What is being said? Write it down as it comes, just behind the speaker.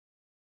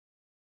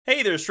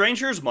Hey there,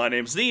 strangers. My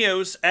name's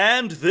Neos,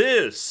 and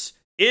this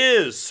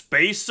is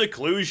Space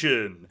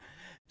Seclusion.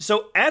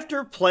 So,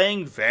 after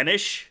playing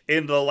Vanish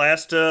in the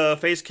last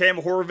face cam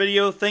horror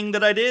video thing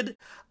that I did,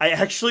 I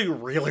actually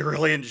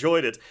really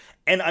enjoyed it.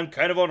 And I'm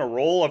kind of on a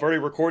roll. I've already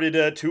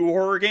recorded 2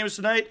 horror games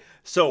tonight,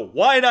 so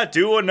why not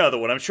do another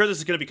one? I'm sure this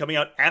is going to be coming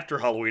out after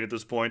Halloween at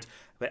this point,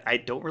 but I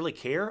don't really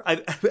care.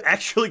 I'm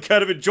actually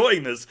kind of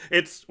enjoying this.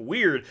 It's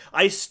weird.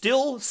 I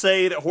still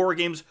say that horror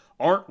games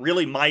aren't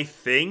really my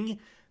thing,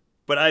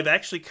 but I've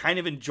actually kind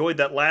of enjoyed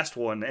that last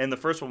one, and the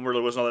first one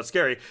really wasn't all that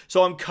scary,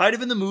 so I'm kind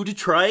of in the mood to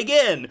try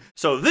again.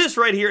 So this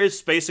right here is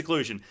Space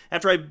Seclusion.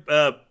 After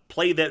I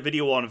played that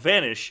video on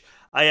Vanish,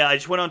 I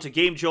just went on to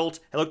Game Jolt.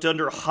 I looked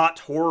under hot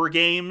horror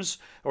games,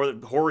 or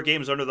horror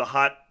games under the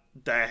hot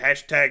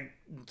hashtag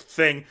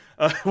thing,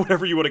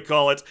 whatever you want to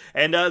call it,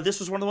 and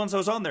this was one of the ones I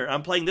was on there.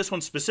 I'm playing this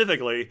one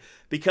specifically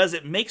because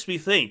it makes me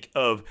think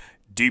of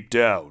Deep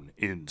Down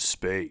in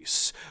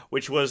Space,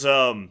 which was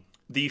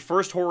the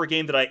first horror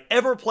game that I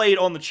ever played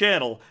on the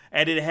channel,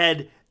 and it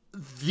had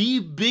the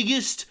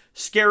biggest,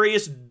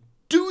 scariest,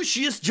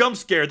 douchiest jump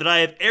scare that I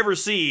have ever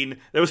seen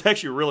that was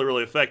actually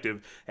really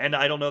effective. And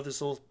I don't know if this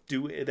will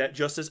do that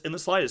justice in the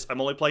slightest. I'm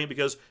only playing it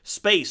because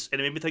space, and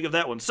it made me think of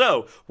that one.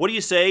 So, what do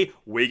you say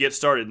we get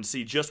started and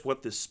see just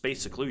what this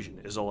Space Seclusion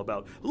is all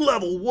about?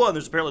 Level 1,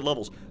 there's apparently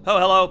levels. Oh,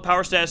 hello,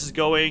 power status is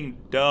going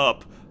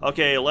up.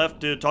 Okay, left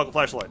to toggle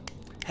flashlight.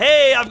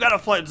 Hey, I've got a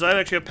flashlight. Does I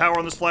actually have power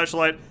on this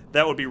flashlight?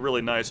 That would be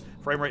really nice.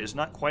 Frame rate is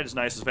not quite as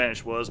nice as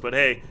Vanish was, but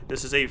hey,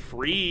 this is a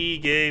free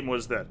game. What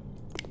is that?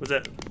 What's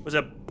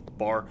that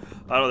bar? I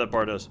don't know what that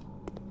bar does.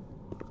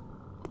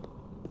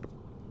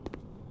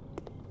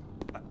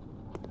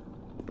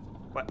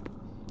 What?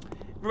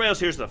 Everybody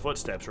else hears the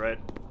footsteps, right?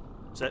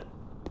 Is that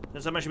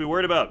something I should be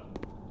worried about?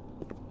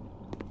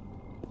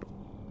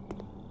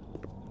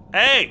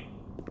 Hey!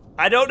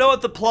 I don't know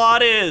what the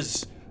plot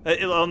is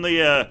on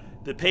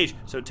the page.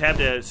 So tab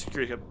to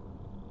security.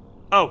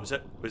 Oh, is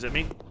that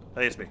me? I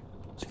think it's me.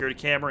 Security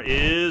camera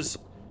is...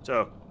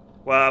 So,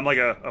 well, I'm like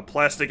a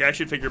plastic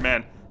action figure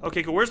man.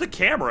 Okay, cool. Where's the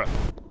camera?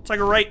 It's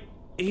like right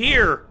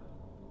here.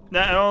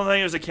 No, I don't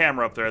think there's a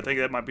camera up there. I think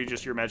that might be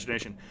just your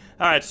imagination.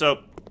 Alright,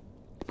 so,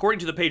 according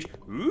to the page...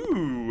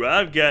 Ooh,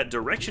 I've got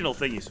directional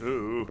thingies.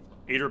 Ooh,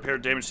 need to repair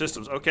damaged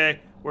systems. Okay,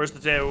 where's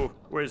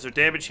there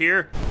damage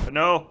here?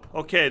 No?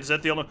 Okay, is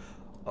that the only...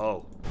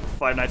 Oh,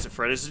 Five Nights at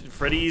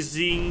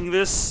Freddy's-ing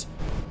this?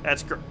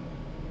 That's great.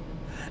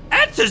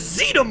 That's a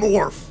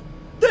Xenomorph!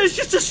 That is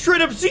just a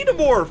straight-up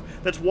Xenomorph!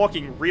 That's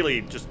walking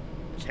really just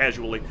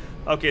casually.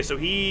 Okay, so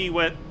he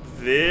went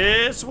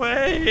this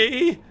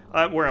way?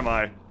 Where am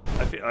I?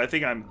 I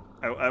think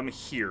I'm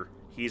here.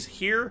 He's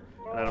here,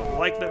 and I don't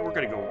like that. We're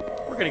gonna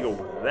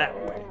go that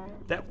way.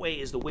 That way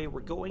is the way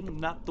we're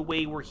going, not the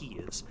way where he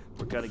is.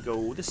 We're gonna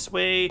go this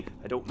way.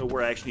 I don't know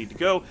where I actually need to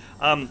go.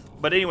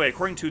 But anyway,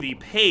 according to the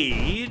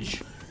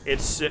page,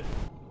 it's... I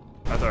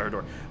thought I heard a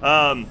door.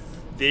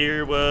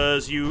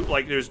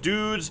 There's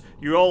dudes,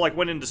 you all like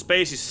went into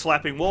space, he's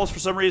slapping walls for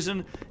some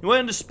reason. You went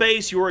into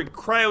space, you were in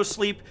cryo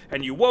sleep,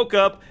 and you woke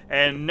up,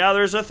 and now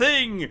there's a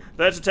thing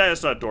that's attacking,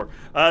 that's not a door.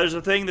 There's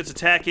a thing that's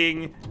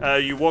attacking,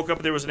 you woke up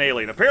and there was an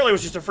alien. Apparently it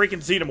was just a freaking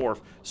Xenomorph.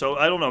 So,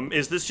 I don't know,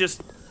 is this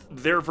just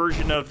their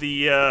version of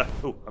the,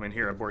 oh, I'm in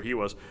here, I'm where he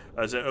was.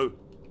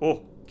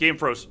 Game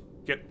froze.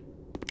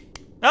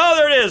 Oh,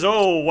 there it is!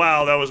 Oh,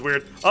 wow, that was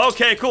weird.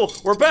 Okay, cool,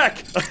 we're back!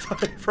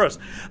 Froze.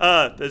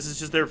 This is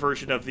just their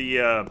version of the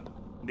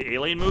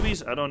Alien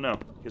movies? I don't know.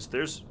 Is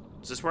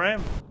this where I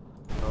am?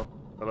 Oh,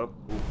 hello?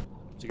 Ooh.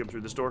 Is he coming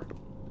through this door?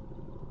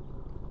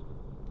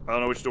 I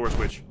don't know which door is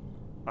which.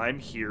 I'm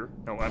here.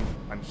 No,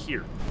 I'm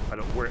here. I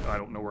don't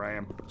know where I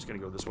am. I'm just gonna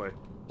go this way.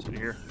 Is it in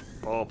here?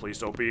 Oh, please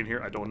don't be in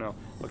here. I don't know.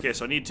 Okay,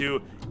 so I need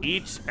to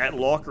eat at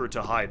locker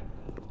to hide.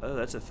 Oh,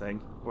 that's a thing.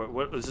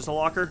 What is this, a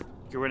locker?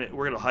 We're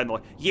gonna hide in the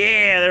locker.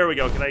 Yeah, there we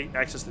go. Can I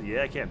access the...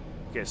 Yeah, I can.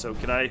 Okay, so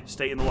can I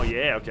stay in the locker?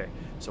 Yeah, okay.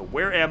 So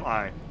where am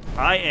I?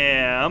 I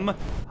am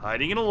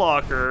hiding in a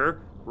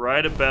locker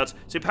right about...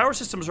 See, power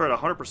systems are at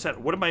 100%.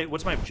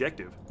 What's my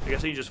objective? I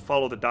guess I can just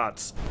follow the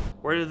dots.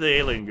 Where did the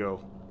alien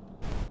go?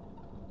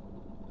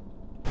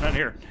 Not in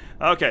here.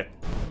 Okay.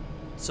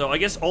 So I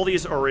guess all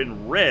these are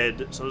in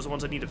red, so those are the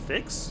ones I need to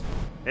fix?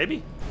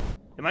 Maybe?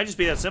 It might just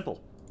be that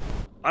simple.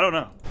 I don't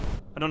know.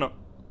 I don't know.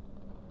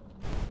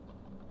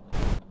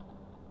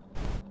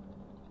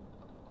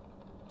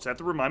 Is that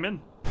the room I'm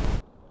in?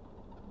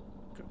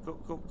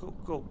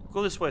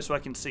 Go this way so I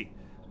can see.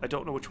 I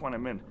don't know which one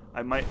I'm in.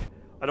 I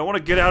don't want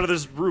to get out of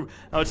this room.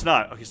 No, it's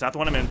not. Okay, it's not the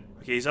one I'm in.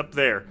 Okay, he's up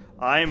there.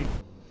 I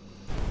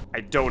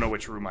don't know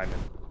which room I'm in.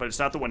 But it's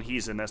not the one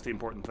he's in. That's the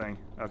important thing.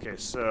 Okay,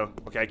 so...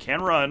 Okay, I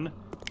can run.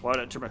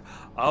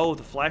 Oh,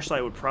 the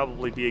flashlight would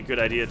probably be a good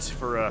idea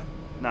for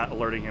not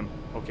alerting him.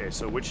 Okay,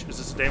 so which... Is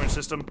this a damage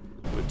system?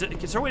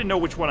 Is there a way to know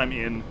which one I'm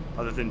in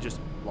other than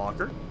just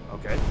locker?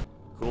 Okay.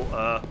 Cool.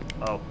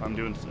 Oh, I'm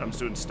doing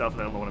stuff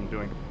and I don't know what I'm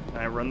doing. Can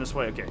I run this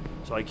way? Okay.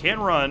 So I can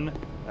run.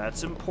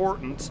 That's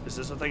important. Is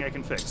this a thing I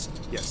can fix?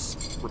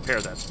 Yes.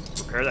 Repair that.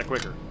 Repair that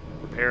quicker.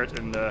 Repair it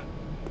and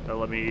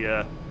let me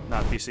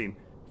not be seen.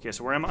 Okay,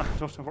 so where am I? I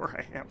don't know where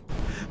I am.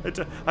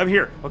 I'm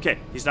here. Okay,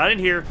 he's not in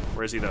here.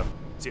 Where is he though?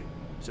 Is he?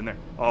 He's in there.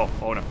 Oh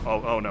no.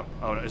 Oh no.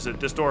 Oh no. Is it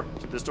this door?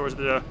 Is it this door? Is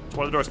it it's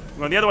one of the doors? I'm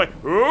going the other way.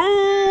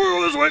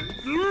 Oh, this way.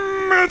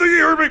 I think he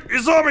heard me.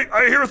 He saw me.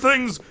 I hear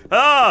things.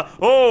 Ah.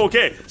 Oh,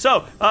 okay.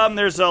 So,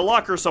 there's a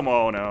locker somewhere.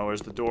 Oh no.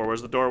 Where's the door?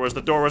 Where's the door? Where's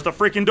the door? Where's the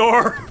freaking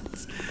door?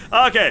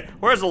 Okay.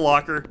 Where's the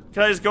locker?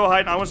 Can I just go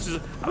hide? I was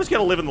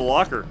gonna live in the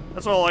locker.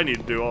 That's all I need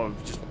to do. I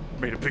just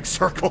made a big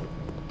circle.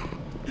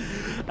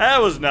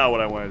 That was not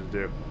what I wanted to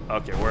do.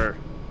 Okay, where?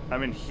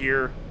 I'm in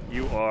here.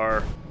 You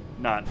are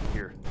not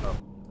here.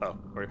 Oh,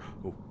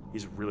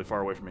 he's really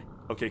far away from me.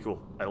 Okay,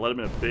 cool. I led him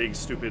in a big,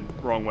 stupid,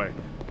 wrong way.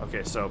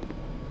 Okay, so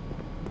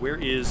where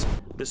is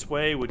this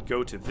way? Would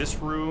go to this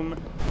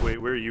room. Wait,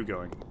 where are you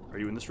going? Are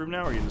you in this room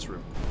now? Or are you in this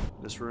room?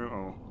 This room?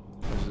 Oh,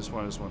 is this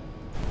one? This one?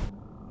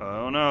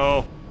 Oh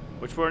no!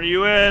 Which one are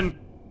you in?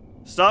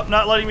 Stop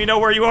not letting me know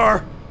where you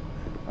are.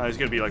 Oh, he's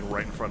gonna be like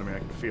right in front of me. I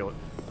can feel it.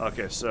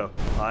 Okay, so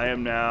I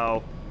am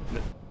now.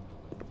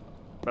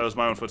 That was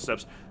my own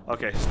footsteps.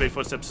 Okay, his big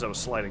footsteps as I was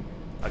sliding.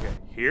 Okay,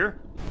 here?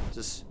 Is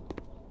this...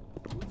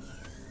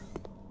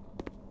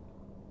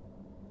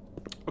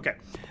 Okay.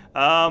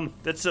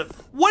 That's a...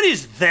 What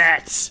is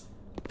that?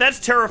 That's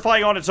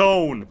terrifying on its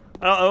own.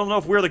 I don't know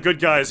if we're the good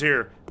guys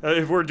here.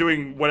 If we're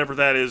doing whatever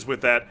that is with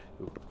that.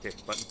 Ooh, okay,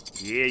 button.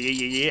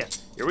 Yeah.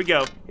 Here we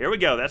go. Here we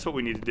go. That's what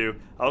we need to do.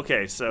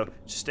 Okay, so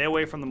just stay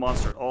away from the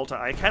monster at all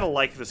time. I kind of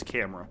like this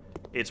camera.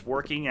 It's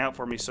working out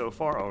for me so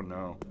far. Oh,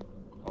 no.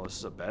 Oh, this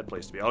is a bad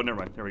place to be. Oh, never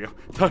mind. There we go.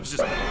 That was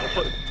just...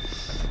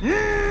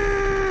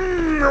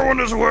 Going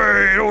this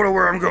way. I don't know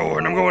where I'm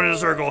going. I'm going in a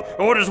circle.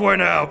 Going this way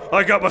now.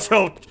 I got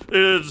myself...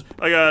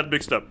 I got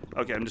mixed up.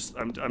 Okay, I'm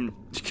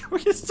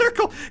going in a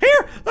circle.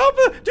 Here!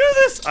 Do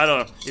this! I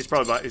don't know. He's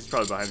probably behind me.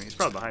 He's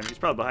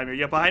probably behind me.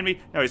 Yeah, behind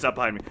me? No, he's not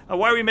behind me.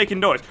 Why are we making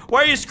noise?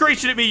 Why are you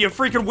screeching at me, you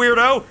freaking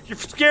weirdo? You're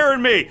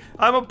scaring me.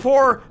 I'm a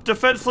poor,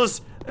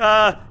 defenseless...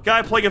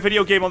 guy playing a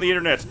video game on the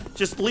internet.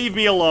 Just leave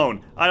me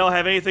alone. I don't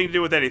have anything to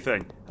do with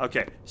anything.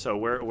 Okay, so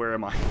where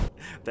am I?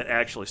 That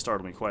actually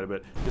startled me quite a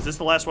bit. Is this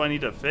the last one I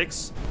need to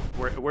fix?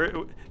 Where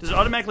does it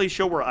automatically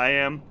show where I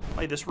am? Am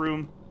I this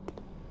room?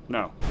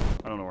 No,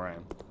 I don't know where I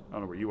am. I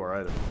don't know where you are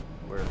either.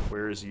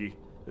 Where is he?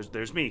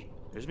 There's me.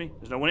 There's me.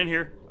 There's no one in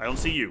here. I don't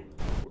see you.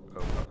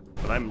 Oh,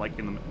 but I'm like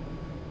in the...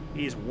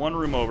 He's one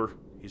room over.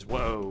 He's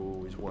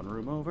one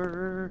room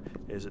over.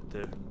 Is it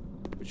the...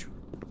 Which...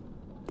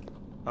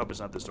 I hope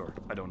it's not this door.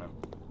 I don't know.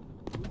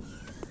 I'm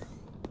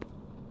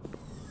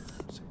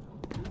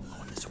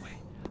going this way.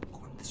 I'm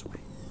going this way.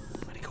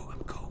 I'm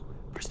gonna go.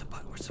 Where's the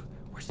button?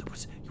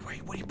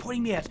 What are you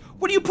pointing me at?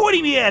 What are you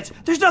pointing me at?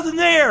 There's nothing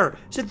there.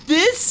 Is it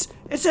this?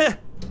 It's a...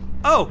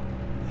 Oh.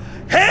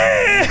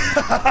 Hey!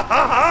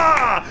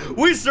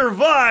 We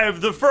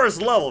survived the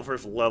first level.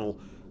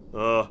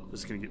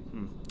 This is gonna get...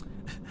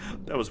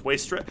 That was way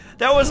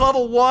That was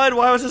level 1.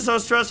 Why was it so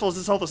stressful? Is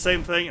this all the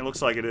same thing? It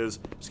looks like it is.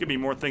 There's gonna be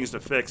more things to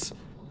fix.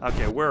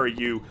 Okay, where are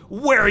you?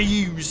 Where are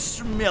you,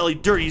 smelly,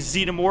 dirty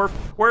Xenomorph?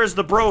 Where's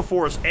the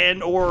Broforce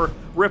and or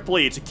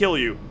Ripley to kill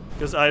you?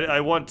 Because I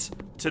want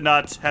to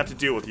not have to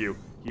deal with you.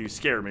 You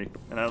scare me,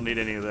 and I don't need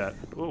any of that.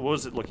 What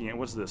was it looking at?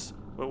 What's this?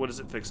 What is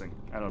it fixing?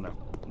 I don't know.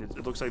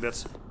 It looks like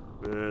that's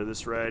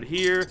this right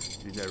here.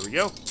 There we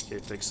go. Okay,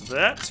 fix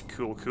that.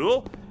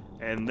 Cool.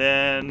 And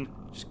then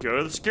just go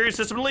to the security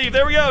system and leave.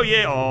 There we go.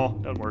 Yeah. Oh,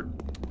 doesn't work.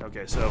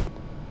 Okay, so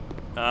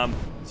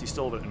is he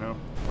still over there? No.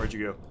 Where'd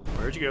you go?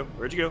 Where'd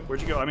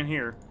you go? I'm in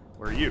here.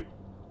 Where are you?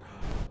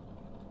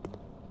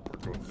 We're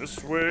going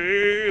this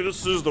way.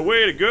 This is the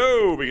way to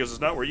go because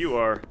it's not where you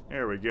are.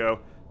 There we go.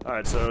 All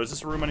right. So is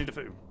this a room I need to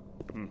fix?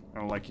 I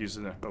don't like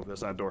using it. Oh,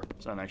 that's not a door.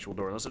 It's not an actual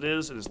door. Unless it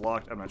is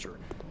locked. I'm not sure.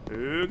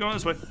 Ooh, going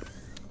this way.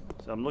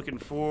 So I'm looking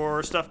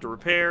for stuff to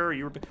repair.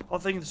 All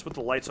the things with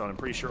the lights on, I'm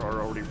pretty sure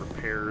are already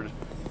repaired.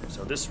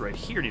 So this right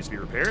here needs to be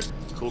repaired.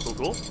 Cool.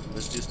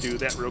 Let's just do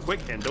that real quick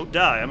and don't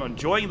die. I'm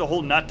enjoying the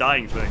whole not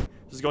dying thing.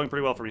 This is going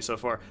pretty well for me so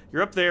far.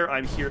 You're up there,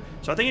 I'm here.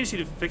 So I think I just need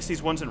to fix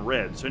these ones in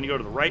red. So then you go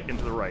to the right and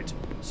to the right.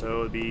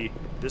 So it'd be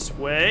this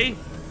way,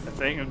 I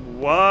think.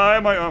 Why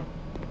am I...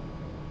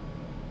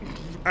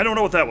 I don't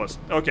know what that was.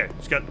 Okay,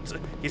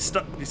 he's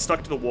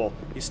stuck to the wall.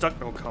 He's stuck.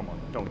 Oh, come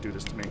on. Don't do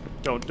this to me.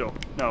 Don't.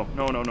 No,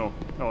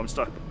 I'm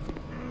stuck.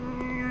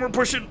 We're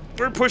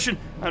pushing.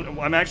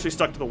 I'm actually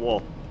stuck to the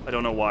wall. I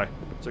don't know why.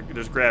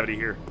 There's gravity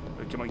here.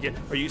 Come on,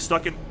 are you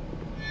stuck in?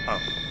 Oh.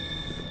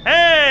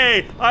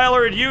 Hey! I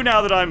alerted you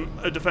now that I'm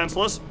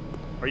defenseless.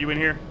 Are you in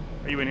here?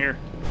 Are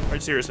you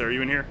seriously? Are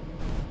you in here?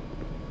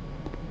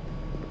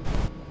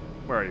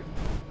 Where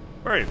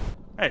are you?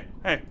 Hey,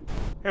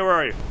 where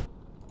are you?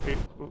 Are you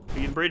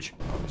in the bridge?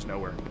 Oh, there's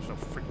nowhere. There's no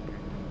freaking...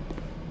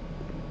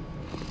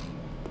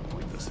 I don't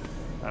like this.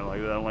 I don't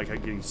like that. I don't like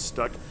getting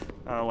stuck.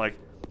 I don't like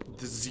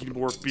the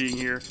Xenomorph being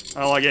here.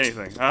 I don't like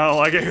anything. I don't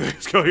like anything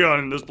that's going on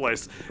in this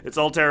place. It's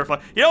all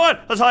terrifying. You know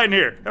what? Let's hide in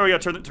here. There we go.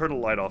 Turn the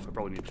light off. I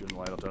probably need to turn the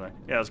light off, don't I?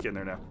 Yeah, let's get in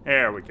there now.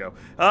 There we go.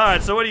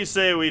 Alright, so what do you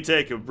say we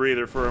take a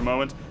breather for a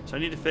moment? So I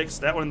need to fix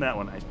that one and that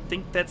one. I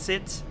think that's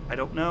it. I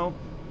don't know.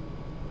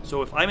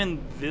 So if I'm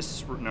in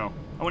this room... No.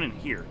 I went in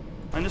here.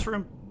 Am I in this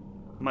room?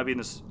 It might be in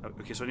this.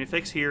 Okay, so I need to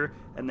fix here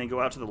and then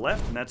go out to the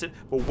left, and that's it.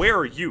 But where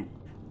are you?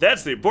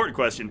 That's the important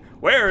question.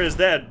 Where is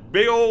that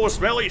big old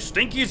smelly,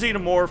 stinky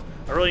Xenomorph?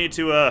 I really need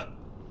to,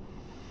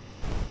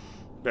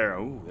 There.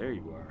 Oh, there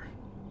you are.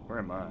 Where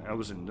am I? I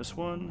was in this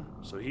one.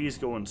 So he's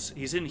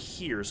in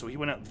here. So he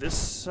went out this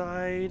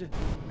side.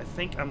 I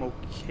think I'm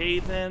okay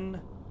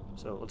then.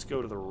 So let's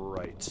go to the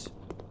right.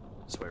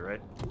 This way, right?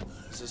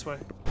 Is this way?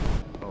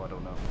 Oh, I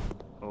don't know.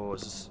 Oh,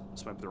 this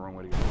might be the wrong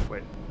way to go.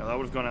 Wait, no, that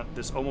would have gone out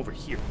this. Oh, I'm over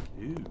here.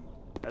 Ooh,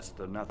 that's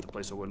not the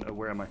place I wouldn't.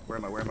 Where am I? Where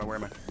am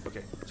I?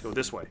 Okay, let's go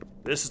this way.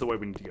 This is the way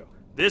we need to go.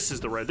 This is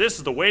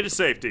the way to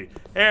safety.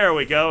 There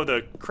we go.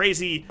 The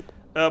crazy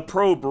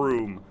probe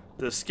room.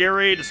 The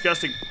scary,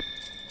 disgusting.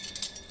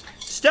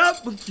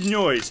 Stop with the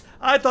noise.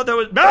 I thought that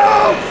was.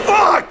 Oh,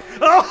 fuck!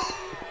 Oh!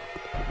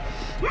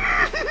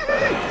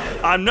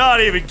 I'm not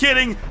even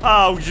kidding.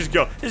 Oh, just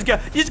go.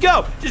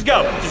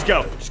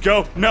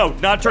 No,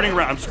 not turning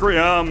around. I'm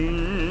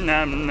screaming. No.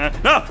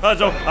 I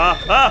don't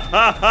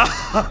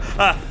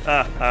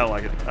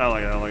like it.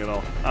 I don't like it at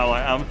all.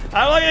 I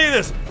don't like any of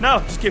this. No,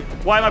 just keep.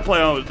 Why am I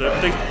playing with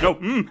things? No.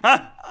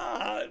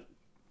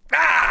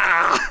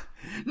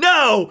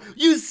 No,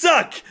 you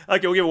suck.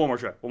 Okay, we'll give it one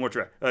more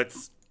try.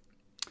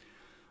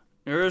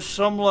 There is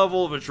some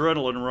level of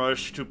adrenaline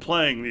rush to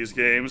playing these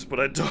games,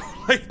 but I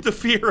don't like the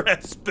fear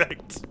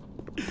aspect.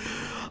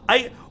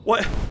 I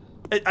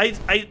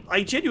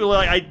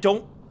genuinely,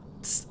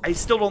 I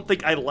still don't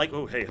think I like.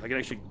 Oh, hey, I can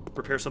actually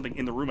prepare something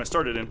in the room I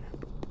started in.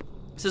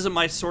 This isn't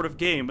my sort of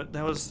game, but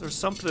there's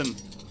something.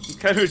 I'm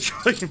kind of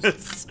enjoying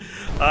this.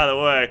 By the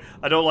way,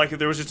 I don't like it.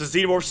 There was just a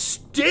Xenomorph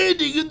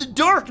standing in the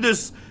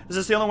darkness. Is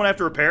this the only one I have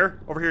to repair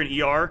over here in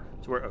ER?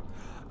 So where?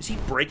 Is he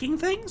breaking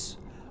things?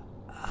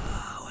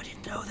 Oh, I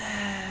didn't know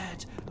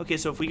that. Okay,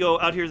 so if we go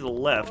out here to the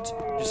left,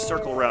 just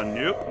circle around.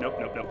 Nope.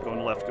 Going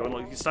to left.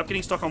 Stop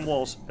getting stuck on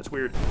walls. That's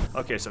weird.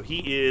 Okay, so he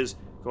is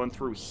going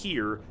through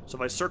here. So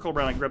if I circle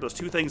around, I can grab those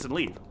two things and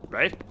leave.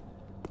 Right?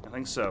 I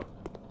think so.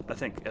 I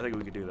think we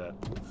could do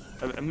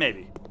that.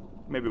 Maybe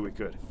we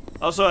could.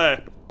 Also,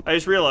 I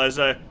just realized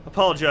I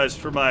apologize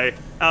for my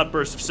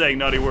outburst of saying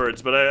naughty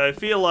words, but I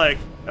feel like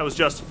that was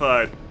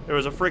justified. There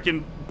was a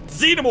freaking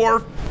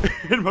Xenomorph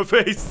in my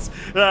face,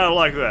 and I don't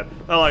like that.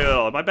 I don't like that at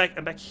all. I'm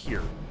back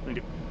here.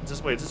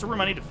 Is this a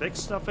room I need to fix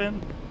stuff in?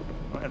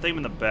 I think I'm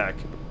in the back.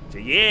 So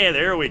yeah,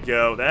 there we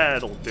go.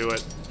 That'll do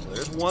it. So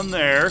there's one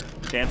there,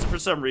 dancing for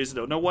some reason.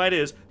 Don't know why it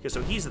is. Okay,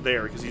 so he's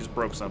there because he just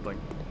broke something.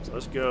 So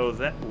let's go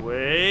that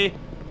way.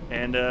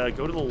 And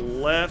go to the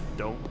left.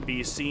 Don't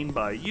be seen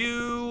by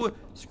you.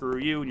 Screw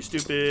you and your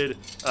stupid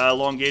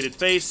elongated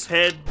face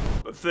head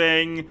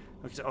thing.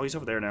 Okay, oh, he's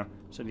over there now.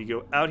 So I need to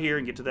go out here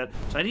and get to that.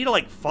 So I need to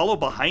like follow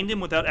behind him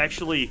without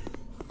actually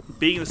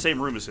being in the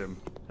same room as him.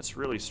 That's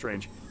really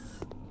strange.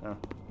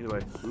 Either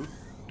way, ooh,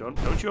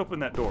 don't you open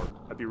that door.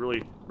 I'd be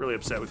really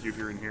upset with you if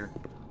you're in here.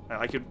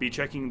 I could be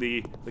checking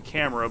the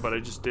camera, but I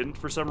just didn't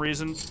for some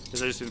reason,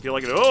 because I just didn't feel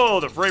like it. Oh,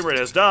 the frame rate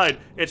has died.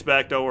 It's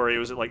back, don't worry. It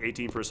was at like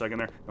 18 for a second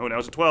there. Oh, now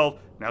it's at 12.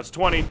 Now it's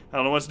 20. I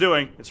don't know what it's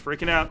doing. It's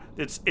freaking out.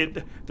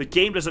 The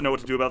game doesn't know what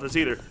to do about this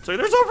either. So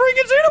there's a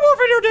freaking Xenomorph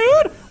in here,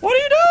 dude! What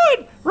are you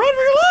doing? Run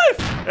for your life!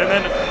 And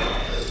then...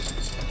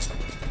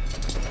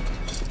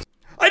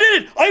 I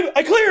did it!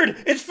 I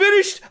cleared! It's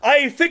finished!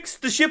 I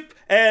fixed the ship,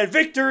 and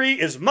victory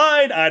is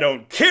mine! I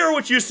don't care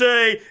what you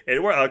say!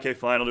 Okay,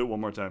 fine, I'll do it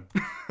one more time.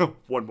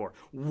 One more.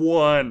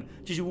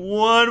 Just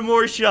one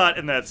more shot,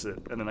 and that's it.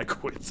 And then I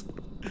quit.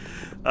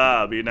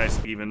 It'd be a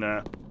nice even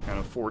kind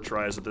of 4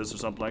 tries at this or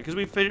something like that. Because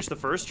we finished the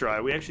first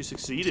try, we actually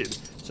succeeded.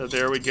 So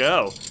there we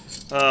go.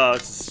 I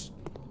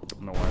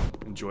don't know why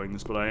I'm enjoying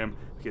this, but I am.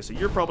 Okay, so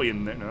you're probably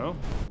in there. No?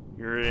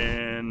 You're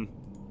in...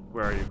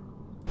 Where are you?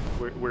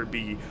 Where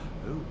be you?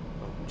 Oh.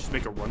 Just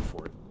make a run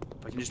for it.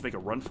 If I can just make a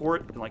run for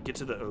it and like get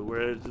to the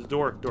where the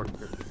door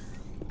here.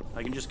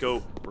 I can just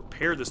go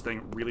repair this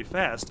thing really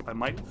fast. I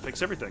might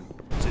fix everything.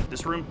 Is it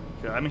this room?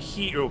 Okay, I'm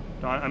here. Oh,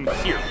 no, I'm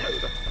here.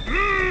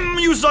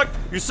 You suck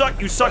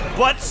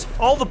butts.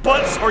 All the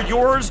butts are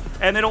yours,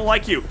 and they don't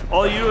like you.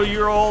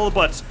 You're all the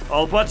butts.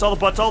 All the butts.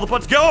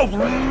 Go!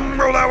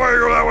 Go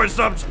that way.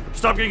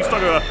 Stop getting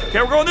stuck.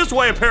 Okay, we're going this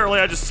way. Apparently,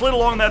 I just slid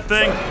along that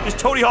thing, just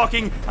Tony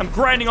Hawking. I'm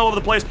grinding all over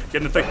the place.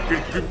 Getting the thing.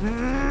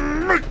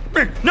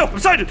 No, I'm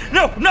sighted.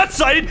 No, I'm not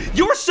sighted.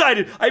 You're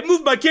sighted. I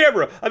moved my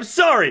camera. I'm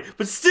sorry,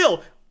 but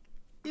still.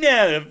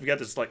 Yeah, I've got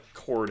this like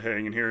cord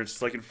hanging here.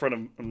 It's like in front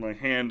of my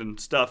hand and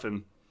stuff,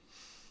 and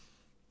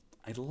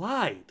I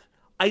lied.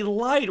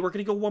 We're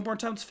gonna go one more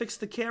time to fix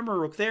the camera.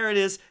 Look, there it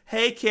is.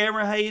 Hey,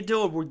 camera, how you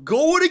doing? We're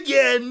going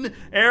again.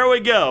 There we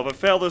go. If I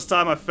fail this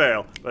time, I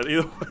fail. But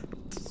either way,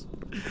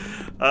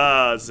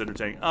 it's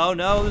entertaining. Oh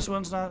no, this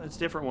one's not. It's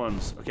different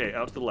ones. Okay,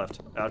 out to the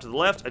left. I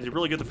did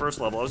really good the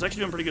first level. I was actually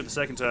doing pretty good the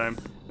second time.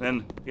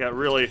 And then got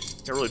really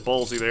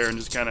ballsy there and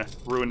just kind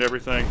of ruined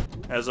everything,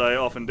 as I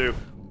often do.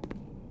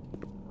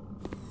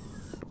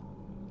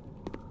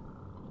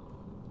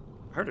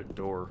 I heard a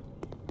door.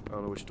 I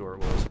don't know which door it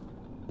was.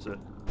 Is it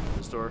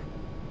this door?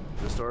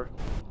 This door?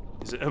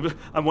 Is it?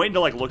 I'm waiting to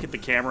like look at the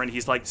camera and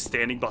he's like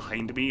standing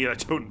behind me and I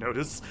don't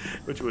notice,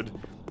 which would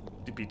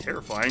it'd be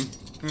terrifying.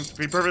 To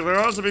be perfectly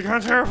honest, it'd be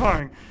kind of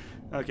terrifying.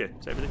 Okay,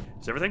 is everything?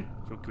 Is everything?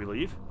 Can we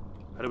leave?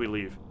 How do we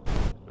leave?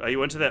 You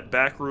went to that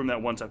back room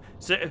that one time.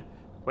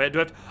 Wait, do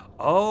I have to...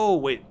 Oh,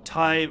 wait.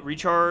 Time...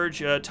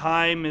 Recharge.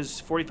 Time is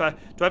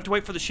 45. Do I have to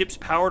wait for the ship's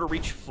power to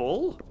reach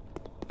full?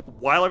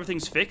 While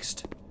everything's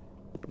fixed?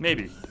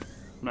 Maybe.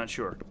 I'm not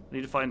sure. I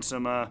need to find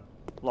some,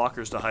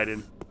 lockers to hide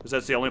in. Because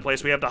that's the only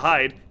place we have to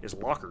hide, is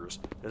lockers.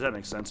 Does that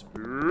make sense?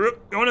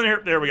 Going in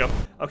here. There we go.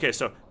 Okay,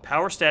 so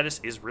power status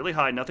is really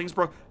high. Nothing's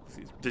broke.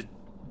 The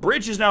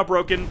bridge is now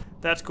broken.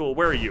 That's cool.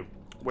 Where are you?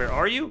 Where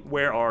are you?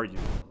 Where are you?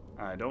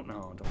 I don't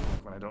know.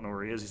 I don't know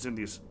where he is. He's in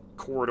these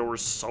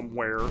corridors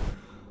somewhere.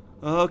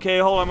 Okay,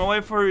 hold on. I'm gonna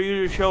wait for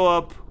you to show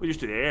up.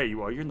 There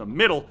you are. You're in the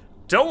middle.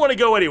 Don't want to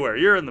go anywhere.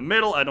 You're in the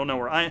middle. I don't know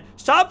where I am.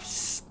 Stop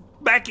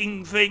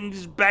backhanding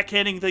things,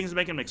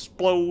 making them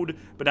explode.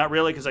 But not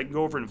really, because I can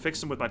go over and fix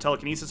them with my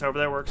telekinesis, however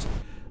that works.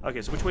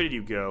 Okay, so which way did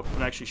you go? I'm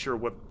not actually sure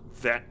what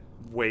that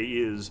way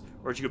is.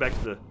 Or did you go back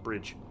to the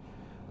bridge?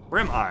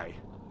 Where am I?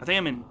 I think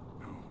I'm in...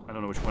 I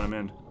don't know which one I'm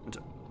in.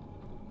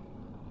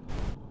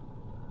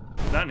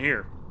 Not in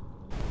here.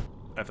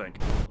 I think.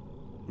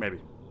 Maybe.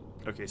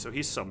 Okay, so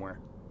he's somewhere.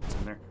 It's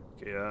in there.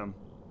 Okay,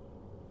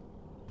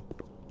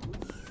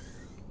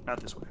 not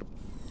this way.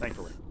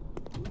 Thankfully.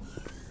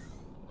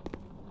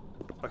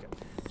 Okay,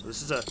 so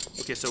this is a...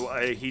 Okay, so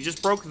he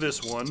just broke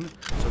this one.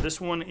 So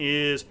this one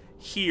is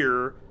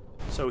here.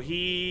 So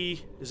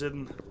he is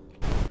in...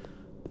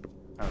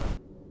 I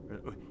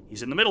don't know.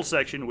 He's in the middle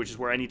section, which is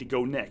where I need to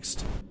go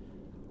next.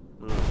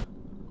 Ugh.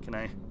 Can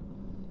I...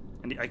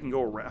 I can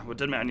go around. Well, it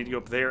doesn't matter. I need to go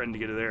up there and to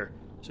get to there.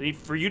 So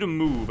for you to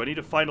move, I need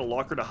to find a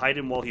locker to hide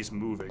in while he's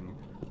moving.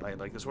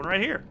 Like this one right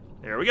here.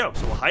 There we go.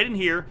 So we'll hide in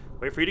here.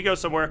 Wait for you to go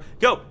somewhere.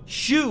 Go!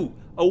 Shoo!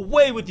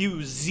 Away with you,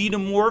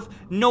 Xenomorph!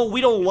 No,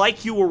 we don't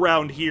like you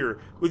around here.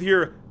 With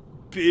your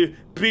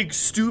big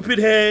stupid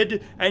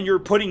head, and you're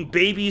putting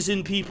babies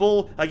in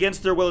people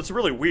against their will. It's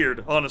really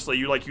weird, honestly.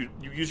 You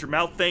use your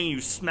mouth thing, you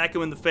smack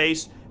them in the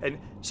face, and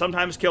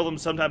sometimes kill them,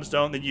 sometimes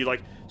don't. Then you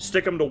like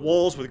stick them to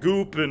walls with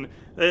goop, and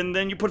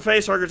then you put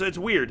face huggers. It's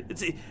weird.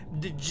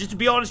 Just to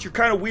be honest, you're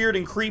kind of weird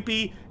and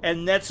creepy,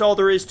 and that's all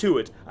there is to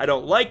it. I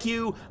don't like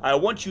you. I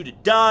want you to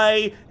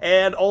die,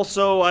 and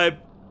also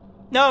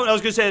No, I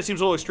was gonna say that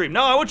seems a little extreme.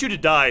 No, I want you to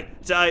die.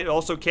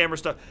 Also camera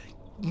stuff.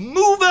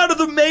 Move out of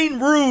the main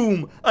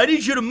room! I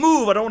need you to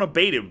move! I don't want to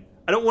bait him.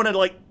 I don't want to,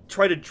 like,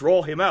 try to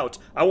draw him out.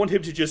 I want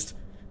him to just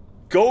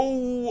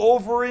go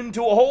over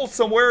into a hole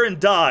somewhere and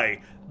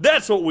die.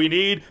 That's what we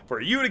need for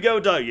you to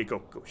go die. You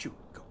go, shoot,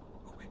 go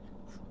away.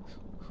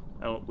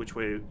 I don't know, which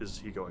way is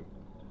he going?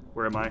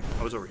 Where am I?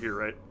 I was over here,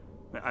 right?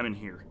 I'm in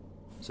here.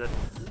 Is that...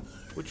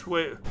 Which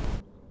way?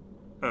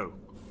 Oh.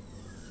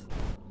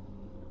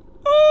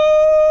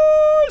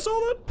 Oh, I saw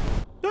that!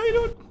 How you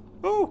doing?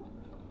 Oh,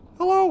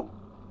 hello.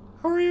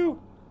 How are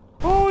you?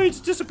 Oh,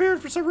 he's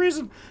disappeared for some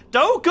reason.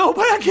 Don't go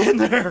back in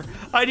there!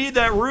 I need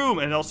that room!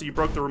 And also, you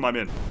broke the room I'm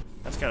in.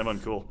 That's kind of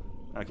uncool.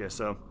 Okay,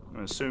 so, I'm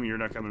gonna assume you're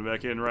not coming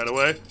back in right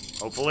away.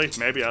 Hopefully.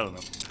 Maybe, I don't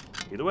know.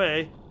 Either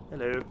way,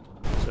 hello.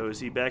 So, is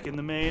he back in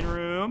the main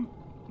room?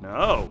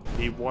 No.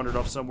 He wandered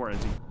off somewhere,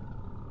 is he?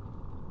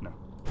 No.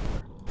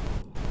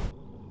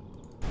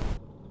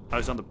 I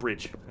was on the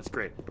bridge. That's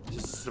great.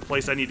 This is the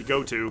place I need to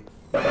go to.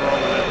 Nothing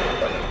wrong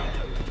with it.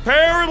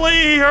 Apparently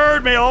he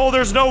heard me. Oh,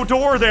 there's no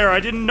door there.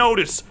 I didn't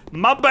notice.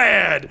 My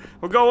bad.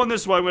 We're going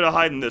this way. I'm gonna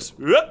hide in this.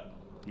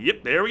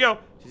 Yep, there we go.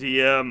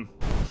 I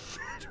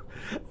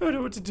don't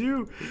know what to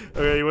do.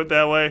 Okay, he went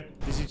that way.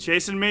 Is he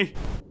chasing me?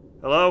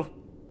 Hello?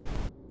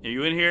 Are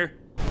you in here?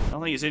 I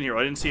don't think he's in here.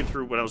 I didn't see him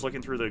through when I was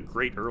looking through the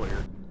grate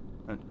earlier.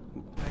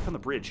 Back on the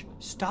bridge.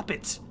 Stop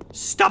it.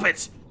 Stop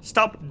it.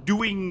 Stop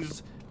doing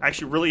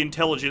actually really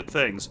intelligent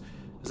things.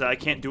 Because I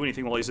can't do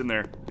anything while he's in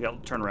there. Yeah, I'll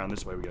turn around.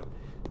 This way we go.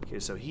 Okay,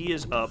 so he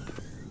is up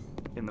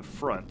in the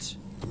front,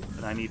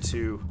 and I need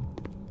to...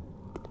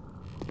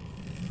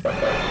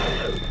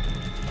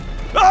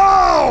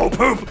 Oh,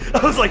 poop!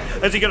 I was like,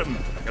 as he got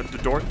the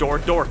door,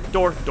 locker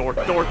door.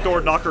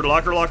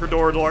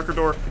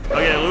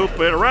 Okay, loop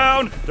it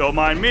around. Don't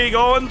mind me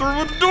going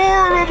through the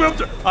door.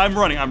 I'm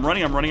running.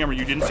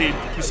 You didn't see,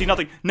 you see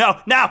nothing.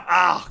 No, now,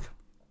 ah!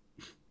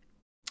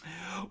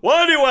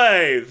 Well,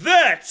 anyway,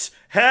 that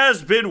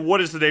has been,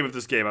 what is the name of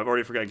this game? I've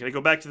already forgotten. Can I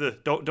go back to the,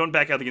 don't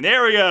back out again.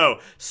 There we go.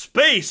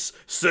 Space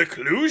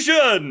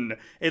Seclusion.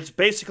 It's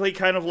basically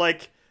kind of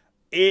like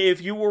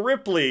if you were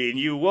Ripley and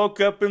you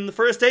woke up in the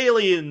first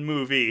Alien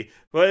movie,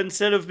 but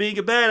instead of being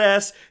a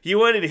badass, you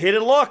went and hid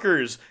in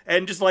lockers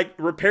and just like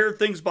repaired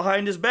things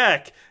behind his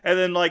back. And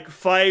then like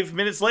 5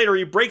 minutes later,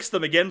 he breaks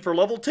them again for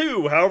level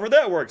 2, however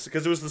that works,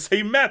 because it was the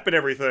same map and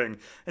everything.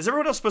 Is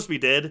everyone else supposed to be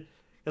dead?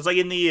 It's like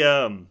in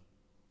the,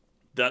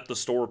 not the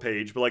store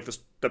page, but like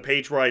the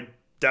page where I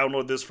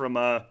download this from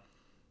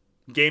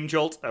Game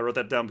Jolt. I wrote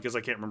that down because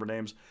I can't remember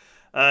names.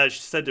 She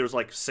said there was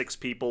like 6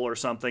 people or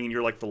something, and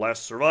you're like the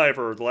last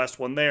survivor, or the last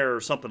one there, or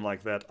something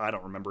like that. I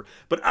don't remember.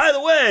 But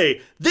either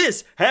way,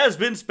 this has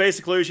been Space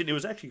Seclusion. It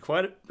was actually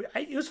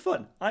it was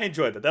fun. I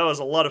enjoyed that. That was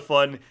a lot of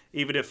fun,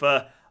 even if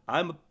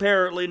I'm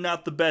apparently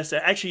not the best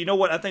at. Actually, you know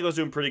what? I think I was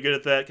doing pretty good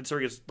at that,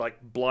 considering it's like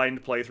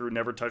blind playthrough,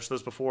 never touched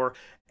this before.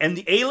 And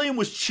the alien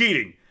was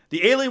cheating.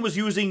 The alien was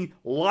using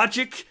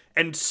logic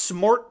and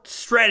smart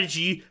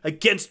strategy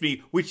against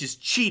me, which is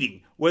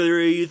cheating.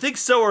 Whether you think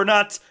so or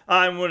not,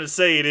 I'm going to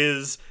say it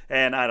is,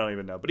 and I don't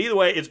even know. But either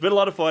way, it's been a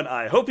lot of fun.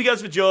 I hope you guys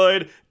have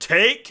enjoyed.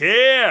 Take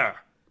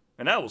care,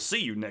 and I will see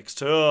you next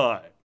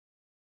time.